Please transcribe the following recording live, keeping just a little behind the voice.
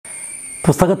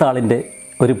പുസ്തകത്താളിൻ്റെ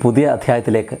ഒരു പുതിയ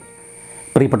അധ്യായത്തിലേക്ക്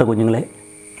പ്രിയപ്പെട്ട കുഞ്ഞുങ്ങളെ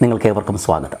നിങ്ങൾക്കേവർക്കും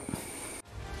സ്വാഗതം.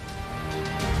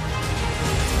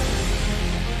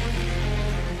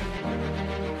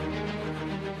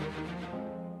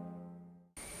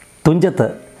 തുഞ്ചത്ത്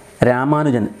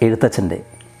രാമാനുജൻ എഴുത്തച്ഛൻ്റെ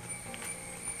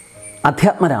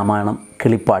അധ്യാത്മരാമായണം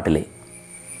കിളിപ്പാട്ടിലെ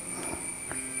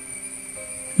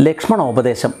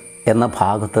ലക്ഷ്മണോപദേശം എന്ന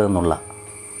ഭാഗത്ത് നിന്നുള്ള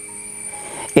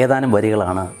ഏതാനും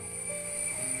വരികളാണ്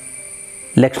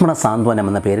ലക്ഷ്മണ സാന്ത്വനം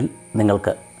എന്ന പേരിൽ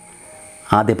നിങ്ങൾക്ക്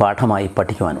ആദ്യ പാഠമായി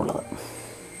പഠിക്കുവാനുള്ളത്.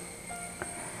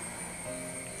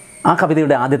 ആ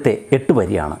കവിതയുടെ ആദ്യത്തെ 8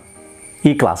 വരിയാണ്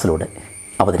ഈ ക്ലാസ്സിലൂടെ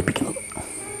അവതരിപ്പിക്കുന്നത്.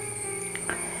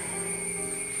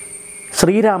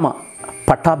 ശ്രീരാമ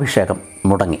പട്ടാഭിഷേകം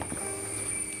മുടങ്ങി.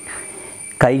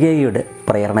 കൈകേയിയുടെ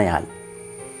പ്രേരണയാൽ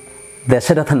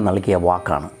ദശരഥൻ നൽകിയ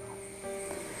വാക്കാണ്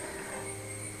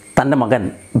തൻ്റെ മകൻ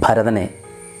ഭരതനെ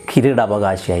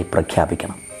കിരീടാവകാശിയായി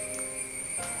പ്രഖ്യാപിക്കണം,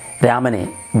 രാമനെ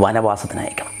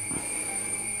വനവാസത്തിനയക്കണം.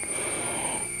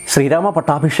 ശ്രീരാമ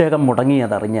പട്ടാഭിഷേകം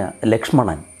മുടങ്ങിയതറിഞ്ഞ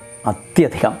ലക്ഷ്മണൻ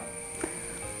അത്യധികം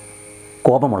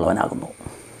കോപമുള്ളവനാകുന്നു.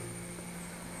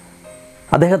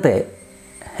 അദ്ദേഹത്തെ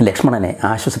ലക്ഷ്മണനെ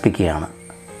ആശ്വസിപ്പിക്കുകയാണ്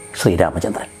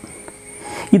ശ്രീരാമചന്ദ്രൻ.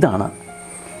 ഇതാണ്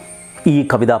ഈ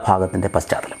കവിതാഭാഗത്തിൻ്റെ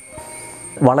പശ്ചാത്തലം.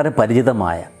 വളരെ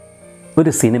പരിചിതമായ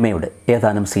ഒരു സിനിമയുടെ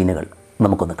ഏതാനും സീനുകൾ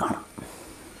നമുക്കൊന്ന് കാണാം.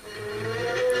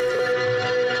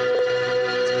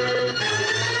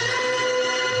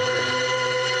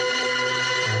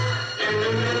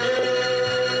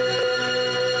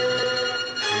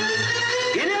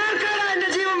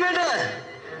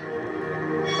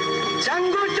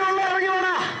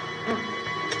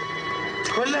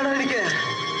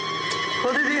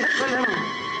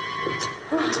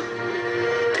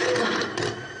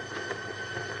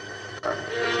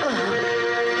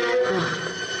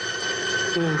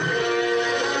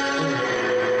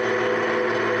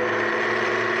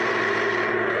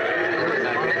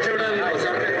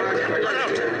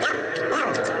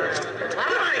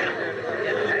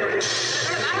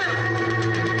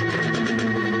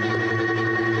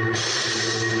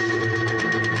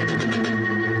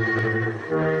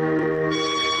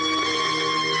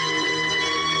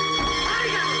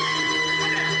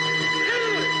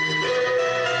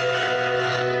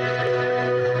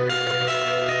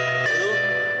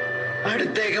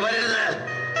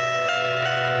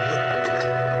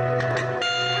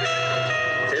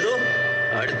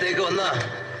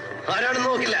 ആരാണെന്ന്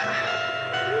നോക്കില്ല,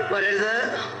 വരരുത്.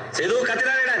 ചെയ്തു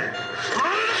കത്തിടാൻ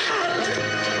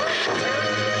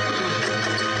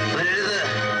വരരുത്.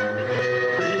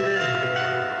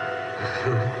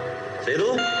 ചെയ്തു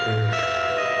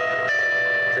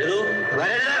ചെയ്തു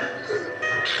വരരുത്.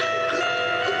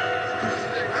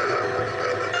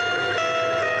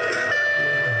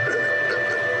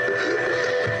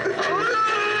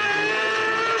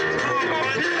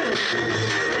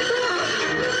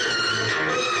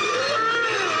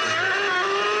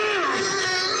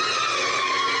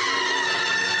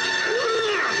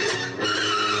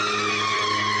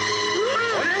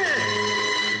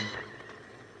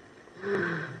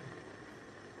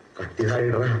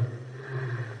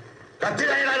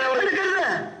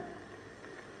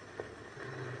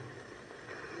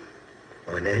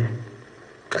 അവനെ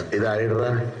കത്തി താഴെയിട.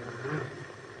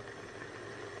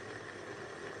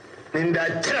 നിന്റെ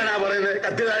അച്ഛനാണാ പറയുന്നത്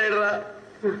കത്തി താഴെയിട.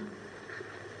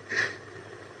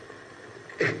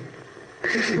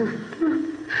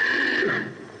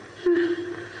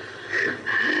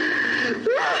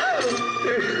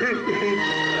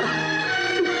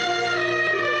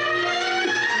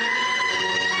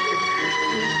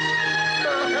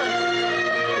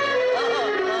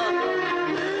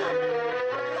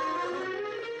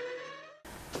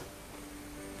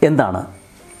 എന്താണ്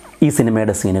ഈ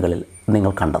സിനിമയുടെ സീനുകളിൽ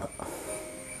നിങ്ങൾ കണ്ടത്?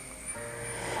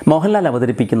 മോഹൻലാൽ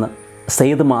അവതരിപ്പിക്കുന്ന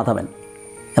സേതു മാധവൻ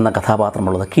എന്ന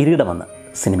കഥാപാത്രമുള്ളത് കിരീടമെന്ന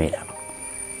സിനിമയിലാണ്.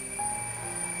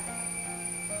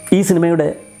 ഈ സിനിമയുടെ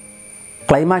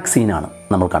ക്ലൈമാക്സ് സീനാണ്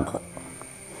നമ്മൾ കണ്ടത്.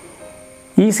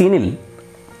 ഈ സീനിൽ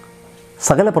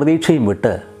സകല പ്രതീക്ഷയും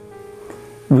വിട്ട്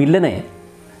വില്ലനെ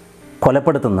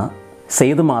കൊലപ്പെടുത്തുന്ന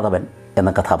സേതു മാധവൻ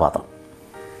എന്ന കഥാപാത്രം.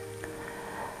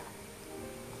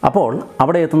 അപ്പോൾ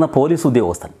അവിടെ എത്തുന്ന പോലീസ്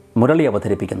ഉദ്യോഗസ്ഥൻ മുരളി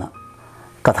അവതരിപ്പിക്കുന്ന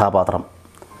കഥാപാത്രം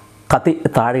കത്തി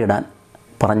താഴെയിടാൻ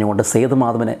പറഞ്ഞുകൊണ്ട്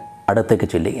സേതുമാധവനെ അടുത്തേക്ക്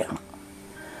ചെല്ലുകയാണ്.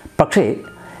 പക്ഷേ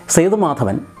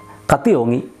സേതുമാധവൻ കത്തി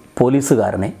ഓങ്ങി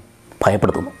പോലീസുകാരനെ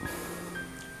ഭയപ്പെടുത്തുന്നു.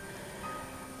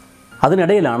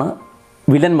 അതിനിടയിലാണ്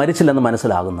വില്ലൻ മരിച്ചില്ലെന്ന്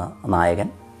മനസ്സിലാകുന്ന നായകൻ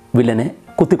വില്ലനെ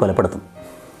കുത്തിക്കൊലപ്പെടുത്തുന്നു.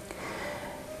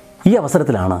 ഈ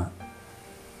അവസരത്തിലാണ്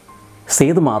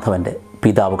സേതുമാധവൻ്റെ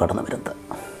പിതാവ് കടന്നു വരുന്നത്.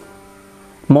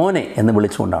 മോനെ എന്ന്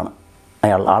വിളിച്ചുകൊണ്ടാണ്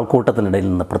അയാൾ ആൾക്കൂട്ടത്തിനിടയിൽ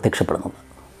നിന്ന് പ്രത്യക്ഷപ്പെടുന്നത്.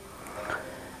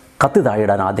 കത്തി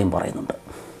താഴെയിടാൻ ആദ്യം പറയുന്നുണ്ട്.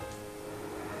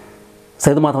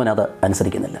 സേതുമാധവൻ അത്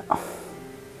അനുസരിക്കുന്നില്ല.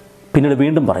 പിന്നീട്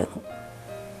വീണ്ടും പറയുന്നു,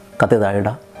 കത്തി താഴെയിട,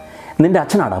 നിൻ്റെ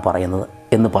അച്ഛനാടാ പറയുന്നത്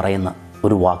എന്ന് പറയുന്ന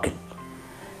ഒരു വാക്കിൽ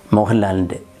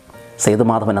മോഹൻലാലിൻ്റെ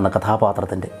സേതുമാധവൻ എന്ന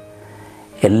കഥാപാത്രത്തിൻ്റെ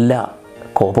എല്ലാ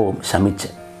കോപവും ശമിച്ച്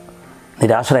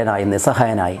നിരാശ്രയനായി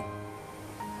നിസ്സഹായനായി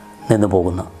നിന്നു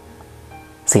പോകുന്ന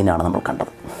സീനാണ് നമ്മൾ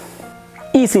കണ്ടത്.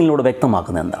 ഈ സീനിലൂടെ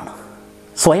വ്യക്തമാക്കുന്നത് എന്താണ്?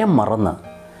 സ്വയം മറന്ന്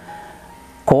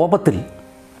കോപത്തിൽ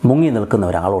മുങ്ങി നിൽക്കുന്ന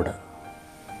ഒരാളോട്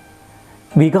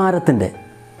വികാരത്തിൻ്റെ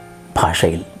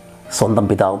ഭാഷയിൽ സ്വന്തം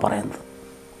പിതാവ് പറയുന്നത്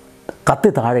കത്തി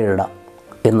താഴെയിട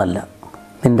എന്നല്ല,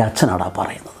 നിൻ്റെ അച്ഛനാടാ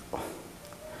പറയുന്നത്.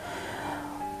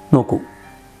 നോക്കൂ,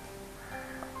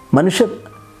 മനുഷ്യർ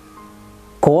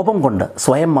കോപം കൊണ്ട്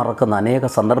സ്വയം മറക്കുന്ന അനേക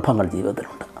സന്ദർഭങ്ങൾ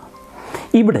ജീവിതത്തിലുണ്ട്.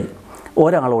 ഇവിടെ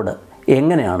ഒരാളോട്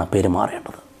എങ്ങനെയാണ്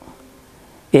പെരുമാറേണ്ടത്,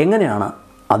 എങ്ങനെയാണ്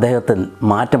അദ്ദേഹത്തിൽ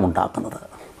മാറ്റമുണ്ടാക്കുന്നത്,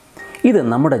 ഇത്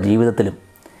നമ്മുടെ ജീവിതത്തിലും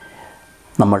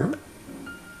നമ്മൾ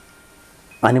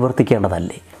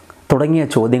അനുവർത്തിക്കേണ്ടതല്ലേ തുടങ്ങിയ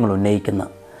ചോദ്യങ്ങൾ ഉന്നയിക്കുന്ന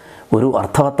ഒരു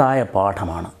അർത്ഥവത്തായ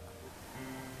പാഠമാണ്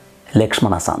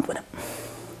ലക്ഷ്മണ സാന്ത്വനം.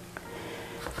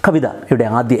 കവിതയുടെ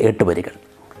ആദ്യ 8 വരികൾ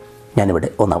ഞാനിവിടെ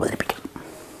ഒന്ന് അവതരിപ്പിക്കാം.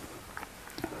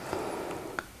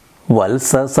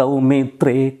 വത്സ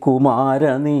സൗമിത്രേ കുമാര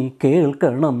നീ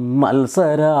കേൾക്കണം,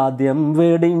 മത്സരാദ്യം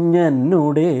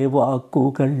വെടിഞ്ഞെന്നുടെ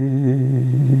വാക്കുകൾ.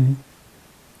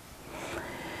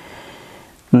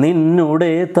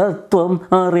 നിന്നുടെ തത്വം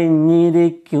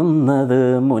അറിഞ്ഞിരിക്കുന്നത്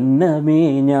മുന്നമേ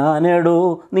ഞാനെടോ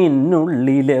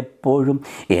നിന്നുള്ളിലെപ്പോഴും.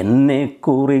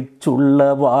 എന്നെക്കുറിച്ചുള്ള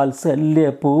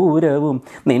വാത്സല്യപൂരവും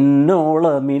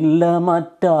നിന്നോളമില്ല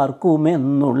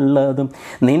മറ്റാർക്കുമെന്നുള്ളതും.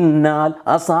 നിന്നാൽ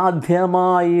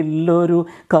അസാധ്യമായില്ലൊരു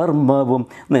കർമ്മവും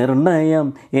നിർണയം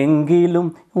എങ്കിലും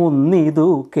ഒന്നിതു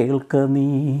കേൾക്ക നീ.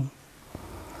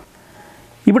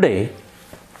 ഇവിടെ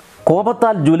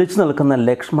കോപത്താൽ ജ്വലിച്ചു നിൽക്കുന്ന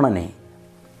ലക്ഷ്മണനെ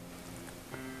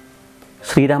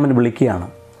ശ്രീരാമൻ വിളിക്കുകയാണ്,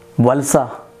 വത്സ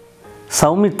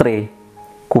സൗമിത്രേ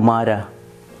കുമാര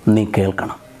നീ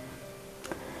കേൾക്കണം.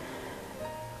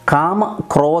 കാമ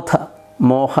ക്രോധ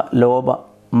മോഹ ലോഭ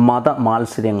മത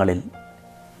മാത്സര്യങ്ങളിൽ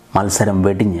മത്സരം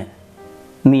വെടിഞ്ഞ്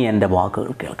നീ എൻ്റെ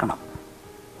വാക്കുകൾ കേൾക്കണം.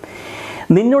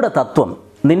 നിന്നുടെ തത്വം,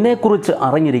 നിന്നെക്കുറിച്ച്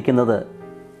അറിഞ്ഞിരിക്കുന്നത്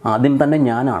ആദ്യം തന്നെ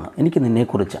ഞാനാണ്. എനിക്ക്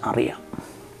നിന്നെക്കുറിച്ച് അറിയാം.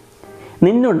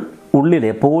 ഉള്ളിൽ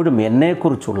എപ്പോഴും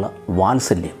എന്നെക്കുറിച്ചുള്ള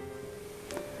വാത്സല്യം,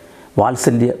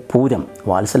 വാത്സല്യ പൂരം,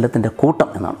 വാത്സല്യത്തിൻ്റെ കൂട്ടം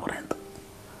എന്നാണ് പറയുന്നത്.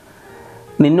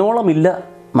 നിന്നോളമില്ല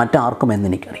മറ്റാർക്കും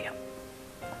എന്നെനിക്കറിയാം.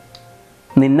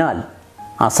 നിന്നാൽ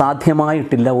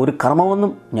അസാധ്യമായിട്ടില്ല ഒരു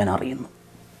കർമ്മമെന്നും ഞാൻ അറിയുന്നു.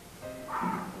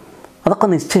 അതൊക്കെ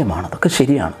നിശ്ചയമാണ്, അതൊക്കെ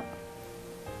ശരിയാണ്.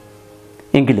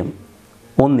 എങ്കിലും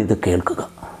ഒന്നിത് കേൾക്കുക,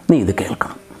 നീ ഇത്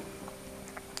കേൾക്കണം.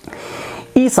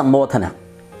 ഈ സംബോധന,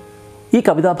 ഈ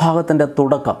കവിതാഭാഗത്തിൻ്റെ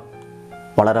തുടക്കം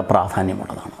വളരെ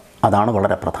പ്രാധാന്യമുള്ളതാണ്. അതാണ്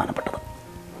വളരെ പ്രധാനപ്പെട്ടത്.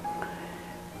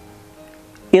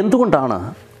 എന്തുകൊണ്ടാണ്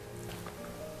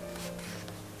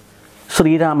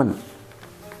ശ്രീരാമൻ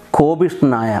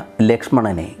കോപിഷ്ഠനായ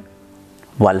ലക്ഷ്മണനെ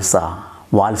വത്സ,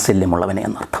 വാത്സല്യമുള്ളവനെ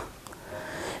എന്നർത്ഥം,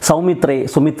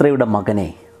 സുമിത്രയുടെ മകനെ,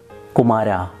 കുമാര,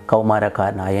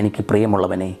 കൗമാരക്കാരനായ എനിക്ക്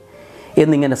പ്രിയമുള്ളവനെ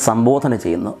എന്നിങ്ങനെ സംബോധന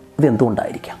ചെയ്യുന്നു?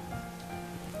 ഇതെന്തുകൊണ്ടായിരിക്കാം?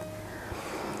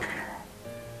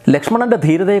 ലക്ഷ്മണൻ്റെ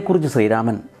ധീരതയെക്കുറിച്ച്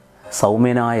ശ്രീരാമൻ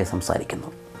സൗമ്യനായി സംസാരിക്കുന്നു.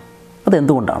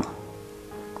 അതെന്തുകൊണ്ടാണ്?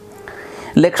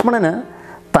 ലക്ഷ്മണന്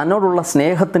തന്നോടുള്ള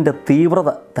സ്നേഹത്തിൻ്റെ തീവ്രത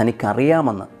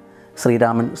തനിക്കറിയാമെന്ന്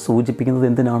ശ്രീരാമൻ സൂചിപ്പിക്കുന്നത്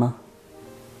എന്തിനാണ്?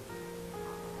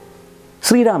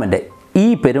 ശ്രീരാമൻ്റെ ഈ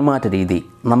പെരുമാറ്റ രീതി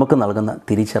നമുക്ക് നൽകുന്ന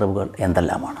തിരിച്ചറിവുകൾ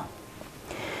എന്തെല്ലാമാണ്?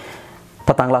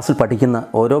 10ാം ക്ലാസ്സിൽ പഠിക്കുന്ന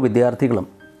ഓരോ വിദ്യാർത്ഥികളും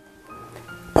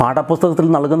പാഠപുസ്തകത്തിൽ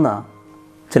നൽകുന്ന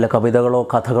ചില കവിതകളോ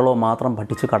കഥകളോ മാത്രം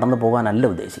പഠിച്ച് കടന്നു പോകാനല്ല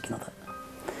ഉദ്ദേശിക്കുന്നത്.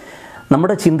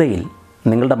 നമ്മുടെ ചിന്തയിൽ,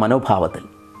 നിങ്ങളുടെ മനോഭാവത്തിൽ,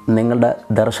 നിങ്ങളുടെ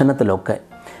ദർശനത്തിലൊക്കെ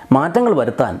മാറ്റങ്ങൾ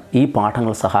വരുത്താൻ ഈ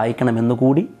പാഠങ്ങൾ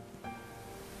സഹായിക്കണമെന്നുകൂടി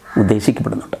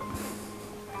ഉദ്ദേശിക്കപ്പെടുന്നുണ്ട്.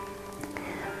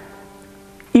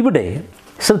 ഇവിടെ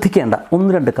ശ്രദ്ധിക്കേണ്ട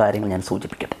 1-2 കാര്യങ്ങൾ ഞാൻ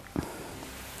സൂചിപ്പിക്കട്ടെ.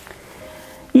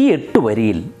 ഈ 8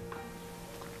 വരിയിൽ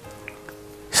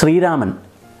ശ്രീരാമൻ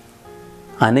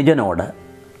അനുജനോട്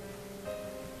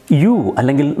യു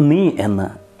അല്ലെങ്കിൽ നീ എന്ന്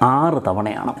 6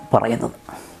 തവണയാണ് പറയുന്നത്.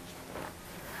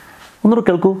 ഒന്നുകൂടെ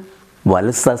കേൾക്കൂ.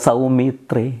 വത്സ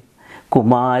സൗമിത്രേ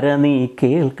കുമാര നീ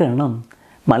കേൾക്കണം,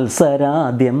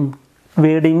 മത്സരാദ്യം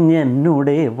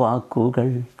വെടിഞ്ഞെന്നുടെ വാക്കുകൾ.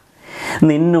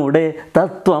 നിന്നുടെ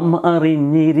തത്വം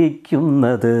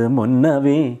അറിഞ്ഞിരിക്കുന്നത്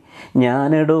മുന്നവേ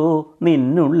ഞാനെടോ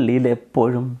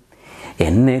നിന്നുള്ളിലെപ്പോഴും.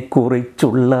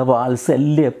 എന്നെക്കുറിച്ചുള്ള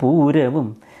വാത്സല്യപൂരവും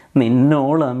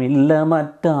നിന്നോളമില്ല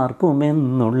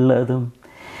മറ്റാർക്കുമെന്നുള്ളതും.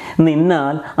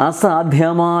 നിന്നാൽ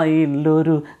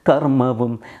അസാധ്യമായില്ലൊരു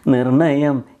കർമ്മവും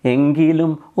നിർണയം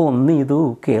എങ്കിലും ഒന്നിതു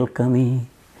കേൾക്ക നീ.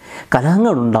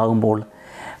 കലഹങ്ങളുണ്ടാകുമ്പോൾ,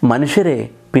 മനുഷ്യരെ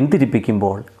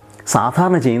പിന്തിരിപ്പിക്കുമ്പോൾ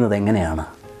സാധാരണ ചെയ്യുന്നത് എങ്ങനെയാണ്?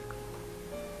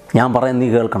 ഞാൻ പറയുന്നത് നീ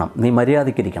കേൾക്കണം, നീ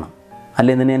മര്യാദയ്ക്കിരിക്കണം,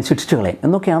 അല്ലെ നിന്നെ ഞാൻ ശിക്ഷിച്ചു കളയും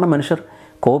എന്നൊക്കെയാണ് മനുഷ്യർ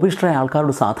കോപിഷ്ഠരായ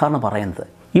ആൾക്കാരോട് സാധാരണ പറയുന്നത്.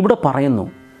 ഇവിടെ പറയുന്നു,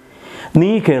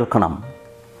 നീ കേൾക്കണം,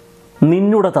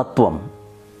 നിന്നുടെ തത്വം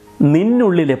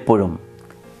നിന്നുള്ളിലെപ്പോഴും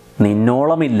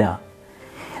നിന്നോളമില്ല,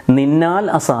 നിന്നാൽ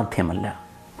അസാധ്യമല്ല,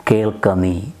 കേൾക്ക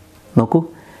നീ. നോക്കൂ,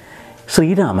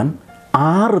 ശ്രീരാമൻ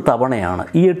 6 തവണയാണ്,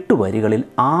 ഈ 8 വരികളിൽ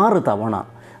 6 തവണ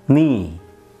നീ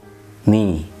നീ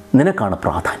നിനക്കാണ്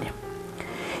പ്രാധാന്യം.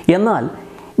 എന്നാൽ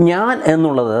ഞാൻ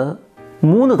എന്നുള്ളത്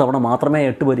 3 തവണ മാത്രമേ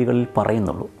 8 വരികളിൽ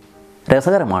പറയുന്നുള്ളൂ.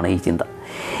 രസകരമാണ് ഈ ചിന്ത.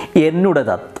 എന്നുടെ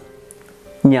തത്വം,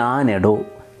 ഞാനെടോ,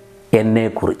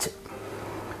 എന്നെക്കുറിച്ച്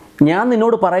ഞാൻ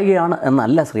നിന്നോട് പറയുകയാണ്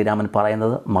എന്നല്ല ശ്രീരാമൻ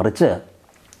പറയുന്നത്. മറിച്ച്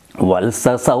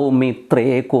വത്സ സൗമിത്രേ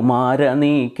കുമാര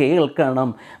നീ കേൾക്കണം,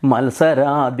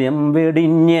 മത്സരാദ്യം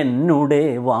വെടിഞ്ഞെന്നുടെ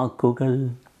വാക്കുകൾ.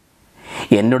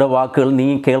 എന്നുടെ വാക്കുകൾ നീ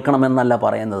കേൾക്കണമെന്നല്ല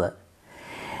പറയുന്നത്.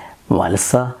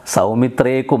 വത്സ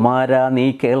സൗമിത്രേ കുമാര നീ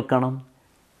കേൾക്കണം,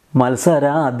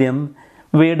 മത്സരാദ്യം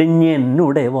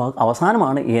വെടിഞ്ഞെന്നുടെ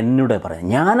അവസാനമാണ് എന്നുടെ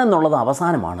പറയുന്നത്. ഞാനെന്നുള്ളത്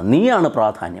അവസാനമാണ്, നീയാണ്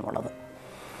പ്രാധാന്യമുള്ളത്.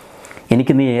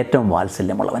 എനിക്ക് നീ ഏറ്റവും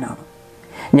വാത്സല്യമുള്ളവനാണ്.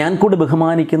 ഞാൻ കൂടി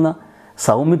ബഹുമാനിക്കുന്ന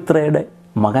സൗമിത്രയുടെ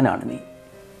മകനാണ് നീ.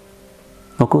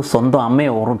 നോക്കൂ, സ്വന്തം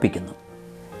അമ്മയെ ഓർമ്മിപ്പിക്കുന്നു.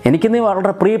 എനിക്ക് നീ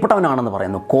വളരെ പ്രിയപ്പെട്ടവനാണെന്ന്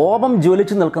പറയുന്നു. കോപം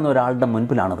ജ്വലിച്ച് നിൽക്കുന്ന ഒരാളുടെ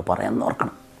മുൻപിലാണത് പറയാമെന്ന്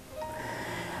ഓർക്കണം.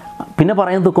 പിന്നെ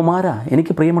പറയുന്നത്, കുമാര,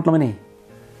 എനിക്ക് പ്രിയമുള്ളവനെ,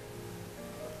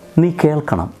 നീ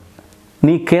കേൾക്കണം,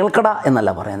 നീ കേൾക്കടാ എന്നല്ല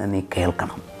പറയുന്നത്, നീ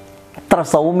കേൾക്കണം. എത്ര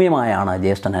സൗമ്യമായാണ്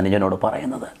ജ്യേഷ്ഠൻ അനുജനോട്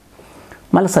പറയുന്നത്.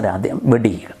 മത്സരാദ്യം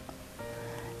വെടിയുക,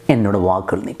 എന്നോട്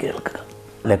വാക്കുകൾ നീ കേൾക്കുക.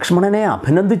 ലക്ഷ്മണനെ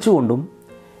അഭിനന്ദിച്ചുകൊണ്ടും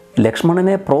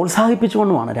ലക്ഷ്മണനെ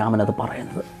പ്രോത്സാഹിപ്പിച്ചുകൊണ്ടുമാണ് രാമനത്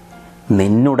പറയുന്നത്.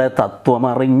 നിന്നുടെ തത്വം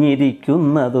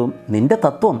അറിഞ്ഞിരിക്കുന്നതും, നിൻ്റെ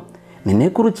തത്വം,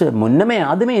 നിന്നെക്കുറിച്ച് മുന്നമേ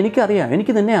ആദ്യമേ എനിക്കറിയാം,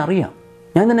 എനിക്ക് നിന്നെ അറിയാം,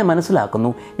 ഞാൻ നിന്നെ മനസ്സിലാക്കുന്നു,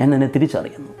 ഞാൻ നിന്നെ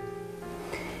തിരിച്ചറിയുന്നു.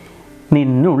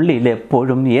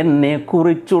 നിന്നുള്ളിലെപ്പോഴും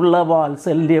എന്നെക്കുറിച്ചുള്ള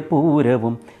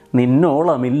വാത്സല്യപൂരവും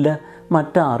നിന്നോളമില്ല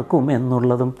മറ്റാർക്കും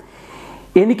എന്നുള്ളതും.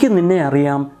 എനിക്ക് നിന്നെ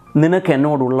അറിയാം, നിനക്ക്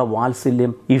എന്നോടുള്ള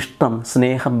വാത്സല്യം, ഇഷ്ടം,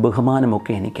 സ്നേഹം,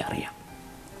 ബഹുമാനമൊക്കെ എനിക്കറിയാം.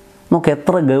 നമുക്ക്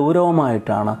എത്ര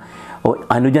ഗൗരവമായിട്ടാണ്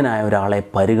അനുജനായ ഒരാളെ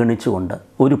പരിഗണിച്ചുകൊണ്ട്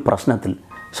ഒരു പ്രശ്നത്തിൽ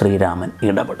ശ്രീരാമൻ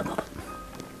ഇടപെടുന്നത്.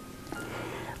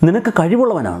 നിനക്ക്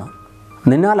കഴിവുള്ളവനാണ്,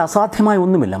 നിന്നാൽ അസാധ്യമായ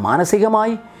ഒന്നുമില്ല.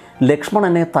 മാനസികമായി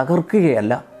ലക്ഷ്മണനെ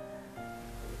തകർക്കുകയല്ല,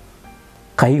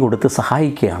 കൈ കൊടുത്ത്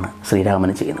സഹായിക്കുകയാണ്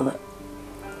ശ്രീരാമൻ ചെയ്യുന്നത്.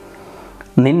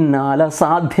 നിന്നാൽ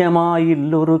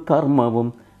അസാധ്യമായില്ലൊരു കർമ്മവും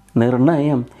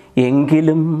നിർണയം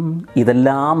എങ്കിലും,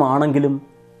 ഇതെല്ലാമാണെങ്കിലും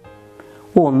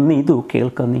ഒന്നിതു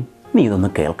കേൾക്ക നീ. നീ ഇതൊന്ന്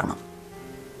കേൾക്കണം.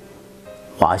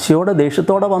 വാശിയോടെ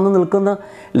ദേഷ്യത്തോടെ വന്ന് നിൽക്കുന്ന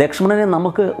ലക്ഷ്മണനെ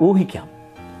നമുക്ക് ഊഹിക്കാം.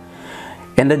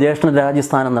 എൻ്റെ ജ്യേഷ്ഠൻ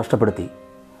രാജ്യസ്ഥാനം നഷ്ടപ്പെടുത്തി,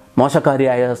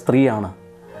 മോശക്കാരിയായ സ്ത്രീയാണ്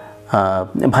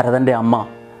ഭരതൻ്റെ അമ്മ,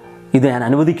 ഇത് ഞാൻ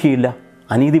അനുവദിക്കുകയില്ല,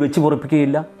 അനീതി വെച്ച്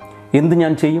പൊറിപ്പിക്കുകയില്ല, എന്ത്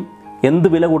ഞാൻ ചെയ്യും, എന്ത്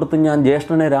വില കൊടുത്ത് ഞാൻ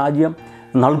ജ്യേഷ്ഠനെ രാജ്യം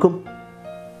നൽകും,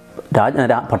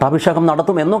 പട്ടാഭിഷേകം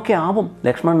നടത്തും എന്നൊക്കെ ആവും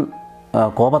ലക്ഷ്മണൻ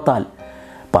കോപത്താൽ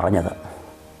പറഞ്ഞത്.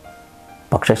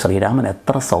 പക്ഷേ ശ്രീരാമൻ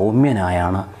എത്ര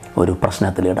സൗമ്യനായാണ് ഒരു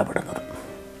പ്രശ്നത്തിൽ ഇടപെടുന്നത്.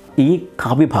 ഈ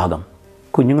കാവ്യഭാഗം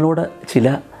കുഞ്ഞുങ്ങളോട് ചില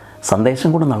സന്ദേശം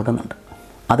കൂടെ നൽകുന്നുണ്ട്.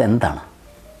 അതെന്താണ്?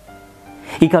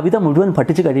 ഈ കവിത മുഴുവൻ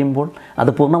പഠിച്ചു കഴിയുമ്പോൾ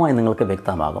അത് പൂർണ്ണമായി നിങ്ങൾക്ക്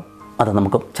വ്യക്തമാകും. അത്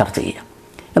നമുക്ക് ചർച്ച ചെയ്യാം.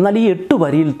 എന്നാൽ ഈ 8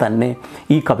 വരിയിൽ തന്നെ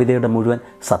ഈ കവിതയുടെ മുഴുവൻ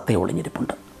സത്യം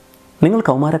ഒളിഞ്ഞിരിപ്പുണ്ട്. നിങ്ങൾ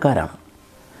കൗമാരക്കാരാണ്.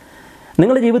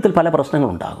 നിങ്ങളുടെ ജീവിതത്തിൽ പല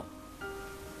പ്രശ്നങ്ങളുണ്ടാകും.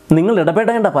 നിങ്ങൾ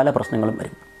ഇടപെടേണ്ട പല പ്രശ്നങ്ങളും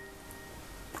വരും.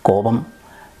 കോപം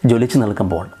ജ്വലിച്ച്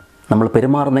നിൽക്കുമ്പോൾ നമ്മൾ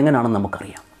പെരുമാറുന്ന എങ്ങനെയാണെന്ന്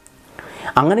നമുക്കറിയാം.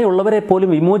 അങ്ങനെയുള്ളവരെ പോലും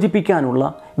വിമോചിപ്പിക്കാനുള്ള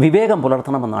വിവേകം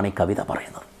പുലർത്തണമെന്നാണ് ഈ കവിത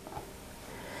പറയുന്നത്.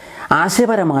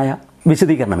 ആശയപരമായ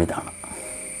വിശദീകരണം ഇതാണ്.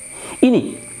 ഇനി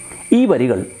ഈ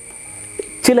വരികൾ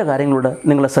ചില കാര്യങ്ങളുടെ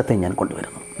നിങ്ങളുടെ ശ്രദ്ധ ഞാൻ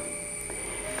കൊണ്ടുവരുന്നു.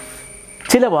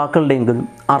 ചില വാക്കുകളുടെയെങ്കിലും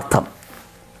അർത്ഥം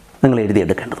നിങ്ങൾ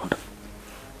എഴുതിയെടുക്കേണ്ടതുണ്ട്.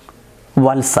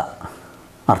 വത്സ,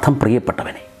 അർത്ഥം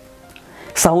പ്രിയപ്പെട്ടവനെ.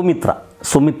 സൗമിത്ര,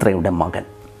 സുമിത്രയുടെ മകൻ.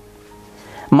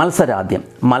 മത്സരാദ്യം,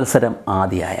 മത്സരം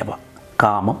ആദിയായവ.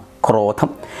 കാമം, ക്രോധം,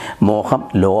 മോഹം,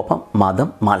 ലോഭം, മതം,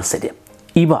 മാത്സര്യം,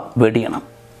 ഇവ വെടിയണം.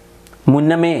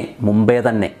 മുന്നമേ, മുമ്പേ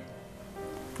തന്നെ.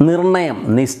 നിർണയം,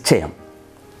 നിശ്ചയം.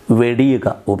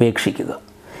 വെടിയുക, ഉപേക്ഷിക്കുക.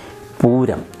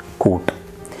 പൂരം, കൂട്ട്.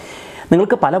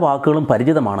 നിങ്ങൾക്ക് പല വാക്കുകളും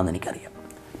പരിചിതമാണെന്ന് എനിക്കറിയാം.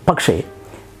 പക്ഷേ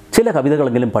ചില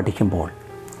കവിതകളെങ്കിലും പഠിക്കുമ്പോൾ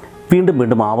വീണ്ടും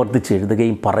വീണ്ടും ആവർത്തിച്ച്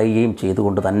എഴുതുകയും പറയുകയും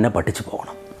ചെയ്തുകൊണ്ട് തന്നെ പഠിച്ചു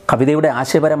പോകണം. കവിതയുടെ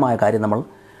ആശയപരമായ കാര്യം നമ്മൾ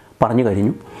പറഞ്ഞു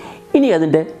കഴിഞ്ഞു. ഇനി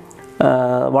അതിൻ്റെ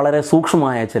വളരെ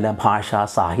സൂക്ഷ്മമായ ചില ഭാഷ,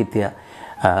 സാഹിത്യ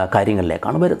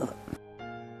കാര്യങ്ങളിലേക്കാണ് വരുന്നത്.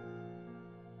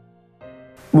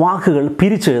 വാക്കുകൾ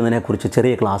പിരിച്ചെഴുതുന്നതിനെക്കുറിച്ച്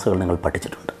ചെറിയ ക്ലാസ്സുകൾ നിങ്ങൾ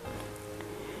പഠിച്ചിട്ടുണ്ട്.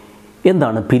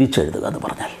 എന്താണ് പിരിച്ചെഴുതുക എന്ന്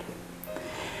പറഞ്ഞാൽ?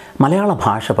 മലയാള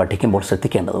ഭാഷ പഠിക്കുമ്പോൾ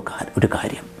ശ്രദ്ധിക്കേണ്ടത് ഒരു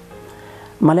കാര്യം,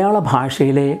 മലയാള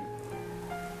ഭാഷയിലെ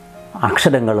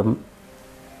അക്ഷരങ്ങളും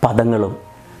പദങ്ങളും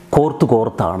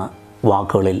കോർത്താണ്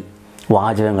വാക്കുകളിൽ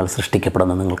വാചകങ്ങൾ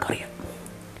സൃഷ്ടിക്കപ്പെടുന്നത് നിങ്ങൾക്കറിയാം.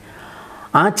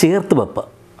 ആ ചേർത്ത് വെപ്പ്,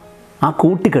 ആ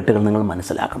കൂട്ടിക്കെട്ടുകൾ നിങ്ങൾ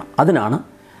മനസ്സിലാക്കണം. അതിനാണ്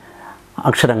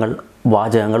അക്ഷരങ്ങൾ,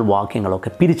 വാചകങ്ങൾ,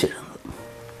 വാക്യങ്ങളൊക്കെ പിരിച്ചെഴുതുന്നത്.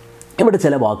 ഇവിടെ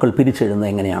ചില വാക്കുകൾ പിരിച്ചെഴുതുന്നത്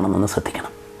എങ്ങനെയാണെന്നൊന്ന്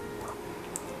ശ്രദ്ധിക്കണം.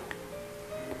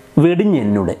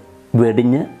 വെടിഞ്ഞെന്നുടെ,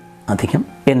 വെടിഞ്ഞ് അധികം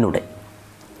എന്നുടെ.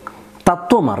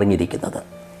 തത്വം അറിഞ്ഞിരിക്കുന്നത്,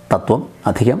 തത്വം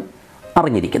അധികം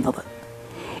അറിഞ്ഞിരിക്കുന്നത്.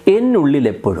 എന്നുള്ളിൽ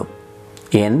എപ്പോഴും,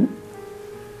 എൻ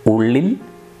ഉള്ളിൽ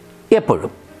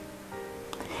എപ്പോഴും.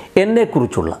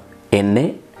 എന്നെക്കുറിച്ചുള്ള, എന്നെ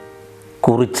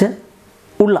കുറിച്ച്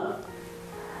ഉള്ള.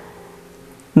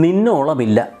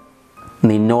 നിന്നോളമില്ല,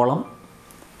 നിന്നോളം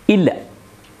ഇല്ല.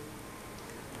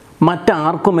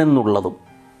 മറ്റാർക്കുമെന്നുള്ളതും,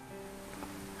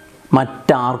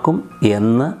 മറ്റാർക്കും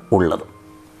എന്ന് ഉള്ളതും.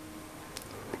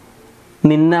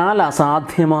 നിന്നാൽ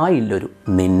അസാധ്യമായില്ലൊരു,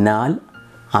 നിന്നാൽ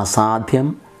അസാധ്യം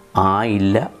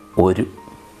ആയില്ല ഒരു.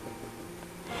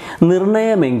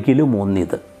 നിർണയമെങ്കിലും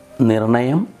ഒന്നിത്,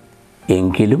 നിർണയം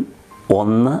എങ്കിലും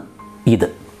ഒന്ന് ഇത്.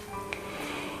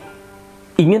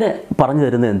 ഇങ്ങനെ പറഞ്ഞു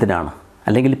തരുന്നത് എന്തിനാണ്,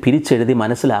 അല്ലെങ്കിൽ പിരിച്ചെഴുതി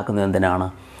മനസ്സിലാക്കുന്നത് എന്തിനാണ്?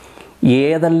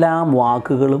 ഏതെല്ലാം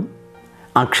വാക്കുകളും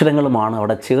അക്ഷരങ്ങളുമാണ്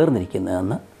അവിടെ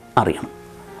ചേർന്നിരിക്കുന്നതെന്ന് അറിയണം.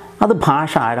 അത്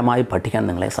ഭാഷ ആഴമായി പഠിക്കാൻ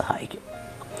നിങ്ങളെ സഹായിക്കും.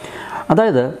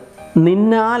 അതായത്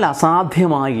നിന്നാൽ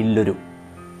അസാധ്യമായില്ലൊരു,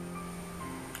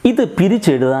 ഇത്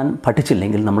പിരിച്ചെഴുതാൻ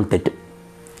പഠിച്ചില്ലെങ്കിൽ നമ്മൾ തെറ്റും.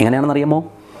 എങ്ങനെയാണെന്നറിയാമോ?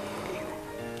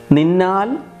 നിന്നാൽ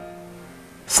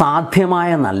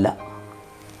സാധ്യമായെന്നല്ല,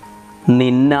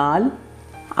 നിന്നാൽ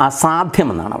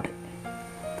അസാധ്യമെന്നാണ് അവിടെ.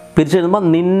 പിരിച്ചെഴുതുമ്പോൾ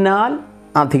നിന്നാൽ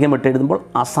അധികം ഇട്ടെഴുതുമ്പോൾ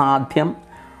അസാധ്യം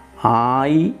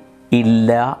ആയി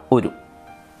ഇല്ല ഒരു.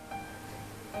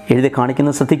 എഴുതി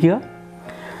കാണിക്കുന്നത് ശ്രദ്ധിക്കുക.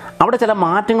 അവിടെ ചില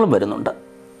മാറ്റങ്ങളും വരുന്നുണ്ട്.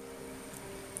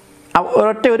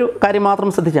 ഒരൊറ്റ ഒരു കാര്യം മാത്രം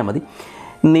ശ്രദ്ധിച്ചാൽ മതി.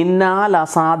 നിന്നാൽ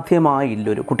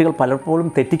അസാധ്യമായില്ലൊരു. കുട്ടികൾ പലപ്പോഴും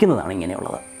തെറ്റിക്കുന്നതാണ്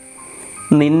ഇങ്ങനെയുള്ളത്.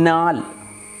 നിന്നാൽ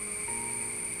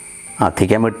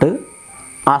അധികമിട്ട്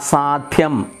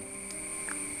അസാധ്യം,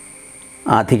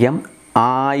 അധികം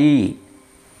ആയി,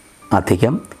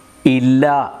 അധികം ഇല്ല,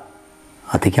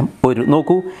 അധികം ഒരു.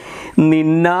 നോക്കൂ,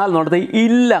 നിന്നാൽ നോടത്തെ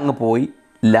ഇല്ല അങ്ങ് പോയി,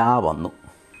 ലാ വന്നു.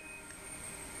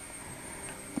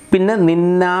 പിന്നെ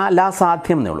നിന്നാൽ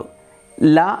സാധ്യം എന്നേ ഉള്ളൂ.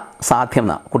 ല സാധ്യം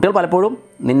എന്നാണ്. കുട്ടികൾ പലപ്പോഴും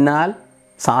നിന്നാൽ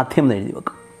സാധ്യം എന്ന് എഴുതി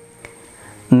വെക്കും.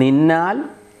 നിന്നാൽ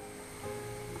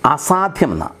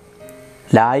അസാധ്യം എന്നാണ്.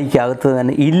 ലായിക്കകത്ത്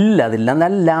തന്നെ ഇല്ല, അതില്ല.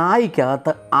 എന്നാൽ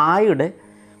ലായിക്കകത്ത് ആയുടെ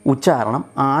ഉച്ചാരണം,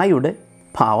 ആയുടെ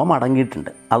ഭാവം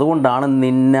അടങ്ങിയിട്ടുണ്ട്. അതുകൊണ്ടാണ്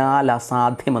നിന്നാൽ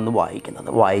അസാധ്യമെന്ന്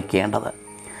വായിക്കേണ്ടത്.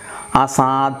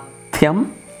 അസാധ്യം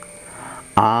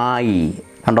ആയി,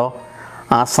 കണ്ടോ?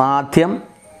 അസാധ്യം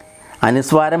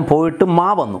അനുസ്വാരം പോയിട്ട് മാ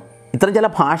വന്നു. ഇത്തരം ചില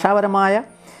ഭാഷാപരമായ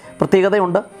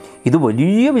പ്രത്യേകതയുണ്ട്. ഇത്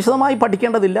വലിയ വിശദമായി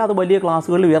പഠിക്കേണ്ടതില്ല. അത് വലിയ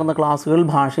ക്ലാസ്സുകളിൽ, ഉയർന്ന ക്ലാസ്സുകളിൽ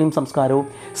ഭാഷയും സംസ്കാരവും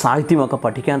സാഹിത്യമൊക്കെ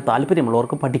പഠിക്കാൻ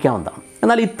താല്പര്യമുള്ളവർക്ക് പഠിക്കാവുന്നതാണ്.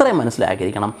 എന്നാൽ ഇത്രയും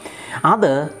മനസ്സിലാക്കിയിരിക്കണം,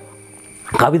 അത്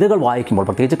കവിതകൾ വായിക്കുമ്പോൾ,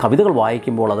 പ്രത്യേകിച്ച് കവിതകൾ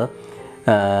വായിക്കുമ്പോൾ അത്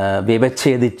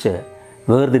വ്യവച്ഛേദിച്ച്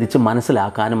വേർതിരിച്ച്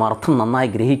മനസ്സിലാക്കാനും അർത്ഥം നന്നായി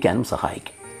ഗ്രഹിക്കാനും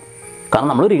സഹായിക്കും. കാരണം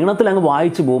നമ്മളൊരു ഈണത്തിൽ അങ്ങ്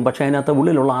വായിച്ചു പോകും, പക്ഷേ അതിനകത്ത്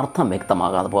ഉള്ളിലുള്ള അർത്ഥം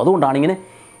വ്യക്തമാകാതെ പോകും. അതുകൊണ്ടാണ് ഇങ്ങനെ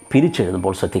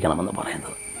പിരിച്ചെഴുതുമ്പോൾ ശ്രദ്ധിക്കണമെന്ന്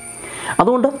പറയുന്നത്.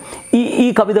 അതുകൊണ്ട് ഈ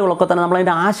കവിതകളൊക്കെ തന്നെ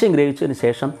നമ്മളതിൻ്റെ ആശയം ഗ്രഹിച്ചതിന്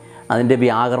ശേഷം അതിൻ്റെ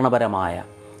വ്യാകരണപരമായ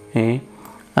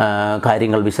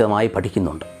കാര്യങ്ങൾ വിശദമായി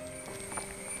പഠിക്കുന്നുണ്ട്.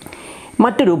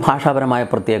 മറ്റൊരു ഭാഷാപരമായ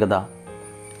പ്രത്യേകത,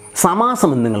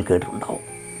 സമാസം എന്ന് നിങ്ങൾ കേട്ടിട്ടുണ്ടാവും.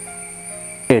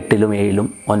 8ലും 7ലും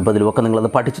 9ലും ഒക്കെ നിങ്ങളത്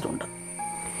പഠിച്ചിട്ടുണ്ട്.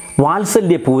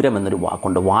 വാത്സല്യപൂരം എന്നൊരു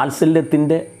വാക്കുണ്ട്.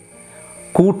 വാത്സല്യത്തിൻ്റെ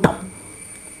കൂട്ടം,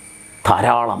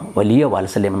 ധാരാളം, വലിയ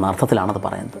വാത്സല്യം എന്ന അർത്ഥത്തിലാണത്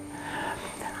പറയുന്നത്.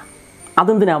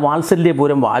 അതെന്തിനാ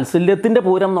വാത്സല്യപൂരം? വാത്സല്യത്തിൻ്റെ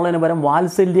പൂരം എന്നുള്ളതിന് പകരം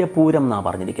വാത്സല്യപൂരം എന്നാണ്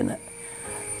പറഞ്ഞിരിക്കുന്നത്.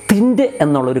 തിൻ്റെ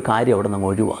എന്നുള്ളൊരു കാര്യം അവിടെ നമ്മൾ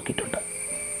ഒഴിവാക്കിയിട്ടുണ്ട്.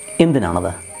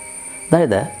 എന്തിനാണത്?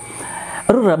 അതായത്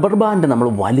ഒരു റബ്ബർ ബാൻഡ് നമ്മൾ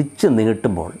വലിച്ച്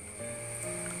നീട്ടുമ്പോൾ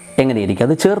എങ്ങനെയിരിക്കും?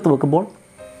 അത് ചേർത്ത് വെക്കുമ്പോൾ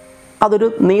അതൊരു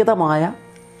നിയതമായ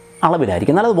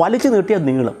അളവിലായിരിക്കും. എന്നാൽ അത് വലിച്ചു നീട്ടിയാൽ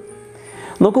നീളം.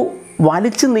 നോക്കൂ,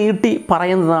 വലിച്ചു നീട്ടി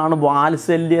പറയുന്നതാണ്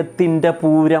വാത്സല്യത്തിൻ്റെ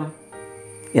പൂരം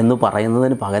എന്ന്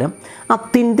പറയുന്നതിന് പകരം ആ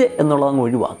തിൻ്റെ എന്നുള്ളതങ്ങ്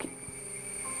ഒഴിവാക്കി.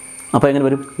 അപ്പോൾ എങ്ങനെ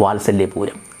വരും?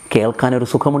 വാത്സല്യപൂരം. കേൾക്കാനൊരു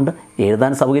സുഖമുണ്ട്,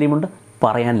 എഴുതാൻ സൗകര്യമുണ്ട്,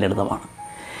 പറയാൻ ലളിതമാണ്.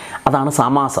 അതാണ്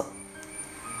സമാസം.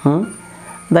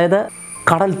 അതായത്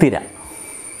കടൽത്തിര,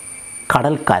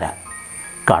 കടൽക്കര,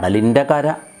 കടലിൻ്റെ കര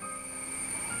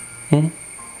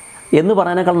എന്ന്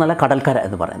പറയാനേക്കാൾ നല്ല കടൽക്കര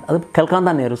എന്ന് പറയുന്നത്. അത് കേൾക്കാൻ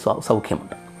തന്നെ ഒരു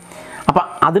സൗഖ്യമുണ്ട്. അപ്പോൾ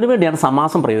അതിനുവേണ്ടിയാണ്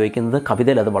സമാസം പ്രയോഗിക്കുന്നത്.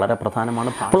 കവിതയിൽ അത് വളരെ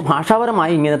പ്രധാനമാണ്. അപ്പോൾ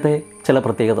ഭാഷാപരമായി ഇങ്ങനത്തെ ചില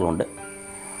പ്രത്യേകതകളുണ്ട്.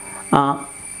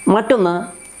 മറ്റൊന്ന്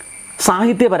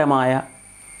സാഹിത്യപരമായ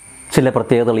ചില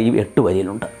പ്രത്യേകതകൾ ഈ 8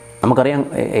 വരിയിലുണ്ട്. നമുക്കറിയാം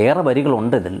ഏറെ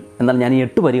വരികളുണ്ട് ഇതിൽ. എന്നാൽ ഞാൻ ഈ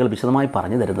 8 വരികൾ വിശദമായി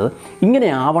പറഞ്ഞു തരുന്നത് ഇങ്ങനെ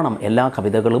ആവണം എല്ലാ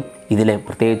കവിതകളും. ഇതിലെ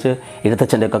പ്രത്യേകിച്ച്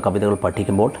എഴുത്തച്ഛൻ്റെയൊക്കെ കവിതകൾ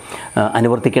പഠിക്കുമ്പോൾ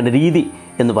അനുവർത്തിക്കേണ്ട രീതി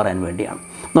എന്ന് പറയാൻ വേണ്ടിയാണ്.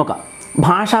 നോക്കാം,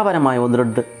 ഭാഷാപരമായ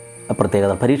 1-2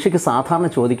 പ്രത്യേകത പരീക്ഷയ്ക്ക് സാധാരണ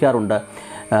ചോദിക്കാറുണ്ട്.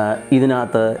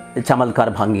 ഇതിനകത്ത് ചമത്കാര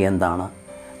ഭംഗി എന്താണ്,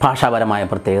 ഭാഷാപരമായ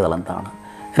പ്രത്യേകതകൾ എന്താണ്,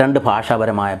 2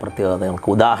 ഭാഷാപരമായ പ്രത്യേകതകൾക്ക്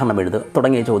ഉദാഹരണം എഴുതുക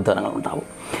തുടങ്ങിയ ചോദ്യങ്ങൾ ഉണ്ടാവും.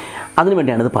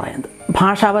 അതിനുവേണ്ടിയാണ് ഇത് പറയുന്നത്.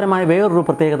 ഭാഷാപരമായ വേറൊരു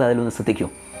പ്രത്യേകത അതിലൊന്ന് ശ്രദ്ധിക്കൂ.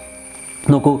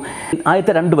 നോക്കൂ,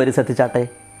 ആദ്യത്തെ 2 വരി ശ്രദ്ധിച്ചാട്ടെ.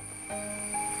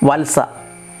 വത്സ,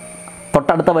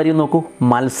 തൊട്ടടുത്ത വരി നോക്കൂ,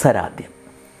 മത്സരാദ്യം.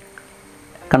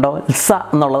 കണ്ടോ, സ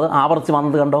എന്നുള്ളത് ആവർത്തിച്ച്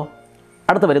വന്നത് കണ്ടോ.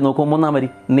 അടുത്ത വരി നോക്കൂ, 3-ാം വരി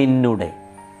നിന്നുടെ,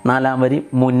 4-ാം വരി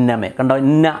മുന്നമേ. കണ്ടോ,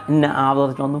 ഇന്ന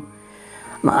ആവർത്തിച്ച് വന്നു.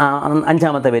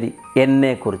 5-ാമത്തെ വരി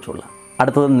എന്നെക്കുറിച്ചുള്ള,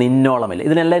 അടുത്തത് നിന്നോളമില്ല.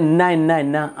 ഇതിനെല്ലാം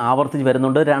ഇന്ന ആവർത്തിച്ച്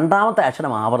വരുന്നുണ്ട്. 2-ാമത്തെ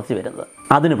അക്ഷരം ആവർത്തിച്ച് വരുന്നത്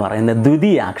അതിന് പറയുന്നത്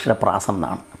ദ്വിതീയാക്ഷരപ്രാസം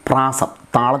എന്നാണ്. പ്രാസം,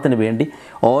 താളത്തിന് വേണ്ടി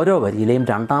ഓരോ വരിയിലെയും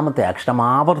 2-ാമത്തെ അക്ഷരം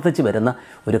ആവർത്തിച്ച് വരുന്ന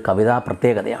ഒരു കവിതാ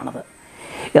പ്രത്യേകതയാണത്.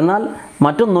 എന്നാൽ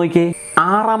മറ്റൊന്ന് നോക്കിയേ,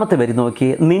 6-ാമത്തെ വരി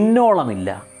നോക്കിയേ, നിന്നോളമില്ല,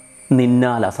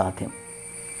 നിന്നാൽ അസാധ്യം,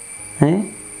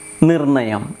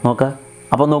 നിർണയം. നോക്ക്,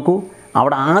 അപ്പോൾ നോക്കൂ,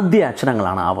 അവിടെ ആദ്യ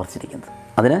അക്ഷരങ്ങളാണ് ആവർത്തിച്ചിരിക്കുന്നത്.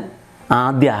 അതിന്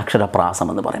ആദ്യ അക്ഷരപ്രാസം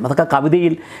എന്ന് പറയും. അതൊക്കെ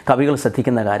കവിതയിൽ കവികൾ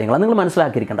ശ്രദ്ധിക്കുന്ന കാര്യങ്ങൾ, നിങ്ങൾ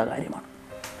മനസ്സിലാക്കിയിരിക്കേണ്ട കാര്യമാണ്.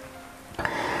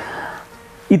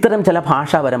 ഇത്തരം ചില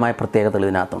ഭാഷാപരമായ പ്രത്യേകതകൾ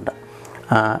ഇതിനകത്തുണ്ട്.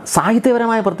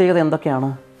 സാഹിത്യപരമായ പ്രത്യേകത എന്തൊക്കെയാണ്?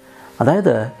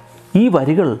 അതായത് ഈ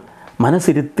വരികൾ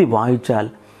മനസ്സിരുത്തി വായിച്ചാൽ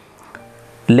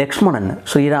ലക്ഷ്മണൻ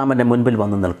ശ്രീരാമൻ്റെ മുൻപിൽ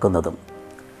വന്ന് നിൽക്കുന്നതും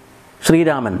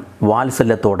ശ്രീരാമൻ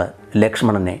വാത്സല്യത്തോട്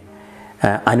ലക്ഷ്മണനെ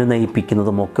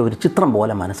അനുനയിപ്പിക്കുന്നതുമൊക്കെ ഒരു ചിത്രം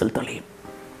പോലെ മനസ്സിൽ തെളിയും.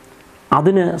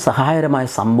 അതിന് സഹായകരമായ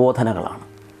സംബോധനകളാണ്.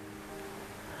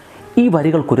 ഈ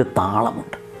വരികൾക്കൊരു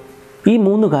താളമുണ്ട്. ഈ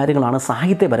 3 കാര്യങ്ങളാണ്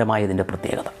സാഹിത്യപരമായ ഇതിൻ്റെ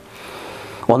പ്രത്യേകത.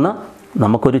 ഒന്ന്,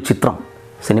 നമുക്കൊരു ചിത്രം,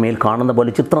 സിനിമയിൽ കാണുന്ന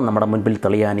പോലെ ചിത്രം നമ്മുടെ മുൻപിൽ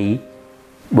തെളിയാൻ ഈ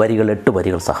വരികൾ 8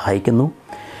 വരികൾ സഹായിക്കുന്നു.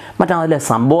 മറ്റതിലെ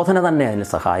സംബോധന തന്നെ അതിന്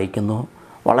സഹായിക്കുന്നു.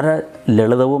 വളരെ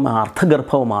ലളിതവും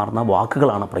അർത്ഥഗർഭവുമാർന്ന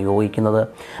വാക്കുകളാണ് പ്രയോഗിക്കുന്നത്.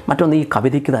 മറ്റൊന്ന്, ഈ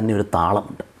കവിതയ്ക്ക് തന്നെ ഒരു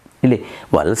താളമുണ്ട് ഇല്ലേ.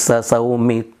 വത്സ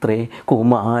സൗമിത്രേ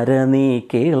കുമാര നീ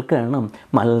കേൾക്കണം,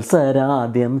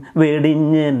 മത്സരാദ്യം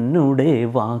വെടിഞ്ഞെന്നുടെ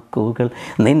വാക്കുകൾ,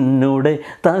 നിന്നുടെ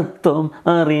തത്വം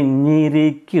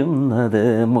അറിഞ്ഞിരിക്കുന്നത്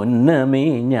മുന്നമേ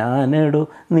ഞാനടു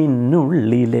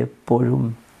നിന്നുള്ളിലെപ്പോഴും.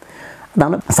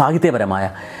 അതാണ് സാഹിത്യപരമായ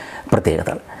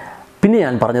പ്രത്യേകതകൾ. പിന്നെ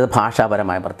ഞാൻ പറഞ്ഞത്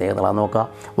ഭാഷാപരമായ പ്രത്യേകതകളാണ്. നോക്കുക,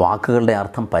 വാക്കുകളുടെ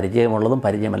അർത്ഥം പരിചയമുള്ളതും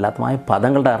പരിചയമല്ലാത്തതുമായ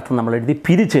പദങ്ങളുടെ അർത്ഥം നമ്മൾ എഴുതി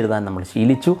പിരിച്ചെഴുതാൻ നമ്മൾ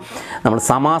ശീലിച്ചു. നമ്മൾ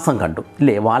സമാസം കണ്ടു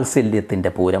ഇല്ലേ, വാത്സല്യത്തിൻ്റെ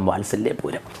പൂരം,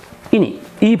 വാത്സല്യപൂരം. ഇനി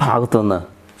ഈ ഭാഗത്തു നിന്ന്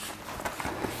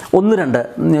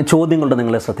 1-2 ചോദ്യങ്ങളുടെ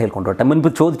നിങ്ങളെ ശ്രദ്ധയിൽ കൊണ്ടുവരട്ടെ. മുൻപ്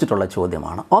ചോദിച്ചിട്ടുള്ള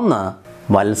ചോദ്യമാണ്. ഒന്ന്,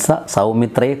 വത്സ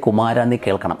സൗമിത്രയെ കുമാര നീ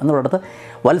കേൾക്കണം എന്നുള്ളിടത്ത്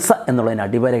വത്സ എന്നുള്ളതിന്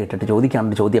അടിവര ഇട്ടിട്ട്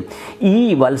ചോദിക്കാനുള്ള ചോദ്യം, ഈ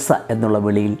വത്സ എന്നുള്ള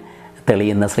വിളിയിൽ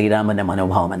തെളിയുന്ന ശ്രീരാമൻ്റെ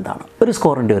മനോഭാവം എന്താണ്? ഒരു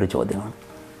സ്കോറിൻ്റെ ഒരു ചോദ്യമാണ്.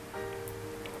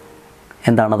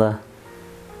 എന്താണത്?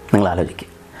 നിങ്ങൾ ആലോചിക്കുക.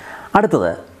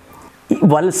 അടുത്തത്,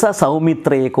 വത്സ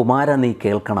സൗമിത്രയെ കുമാര നീ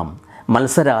കേൾക്കണം,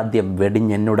 മത്സരാദ്യം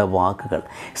വെടിഞ്ഞെന്നുടെ വാക്കുകൾ.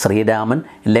 ശ്രീരാമൻ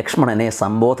ലക്ഷ്മണനെ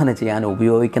സംബോധന ചെയ്യാൻ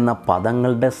ഉപയോഗിക്കുന്ന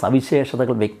പദങ്ങളുടെ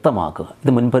സവിശേഷതകൾ വ്യക്തമാക്കുക.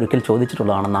 ഇത് മുൻപൊരിക്കൽ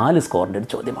ചോദിച്ചിട്ടുള്ളതാണ്. 4 സ്കോറിൻ്റെ ഒരു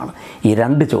ചോദ്യമാണ്. ഈ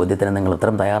 2 ചോദ്യത്തിന് നിങ്ങൾ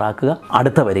ഉത്തരം തയ്യാറാക്കുക.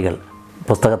 അടുത്ത വരികൾ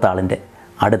പുസ്തകത്താളിൻ്റെ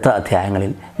അടുത്ത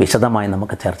അധ്യായങ്ങളിൽ വിശദമായി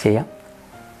നമുക്ക് ചർച്ച ചെയ്യാം.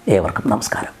 ഏവർക്കും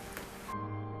നമസ്കാരം.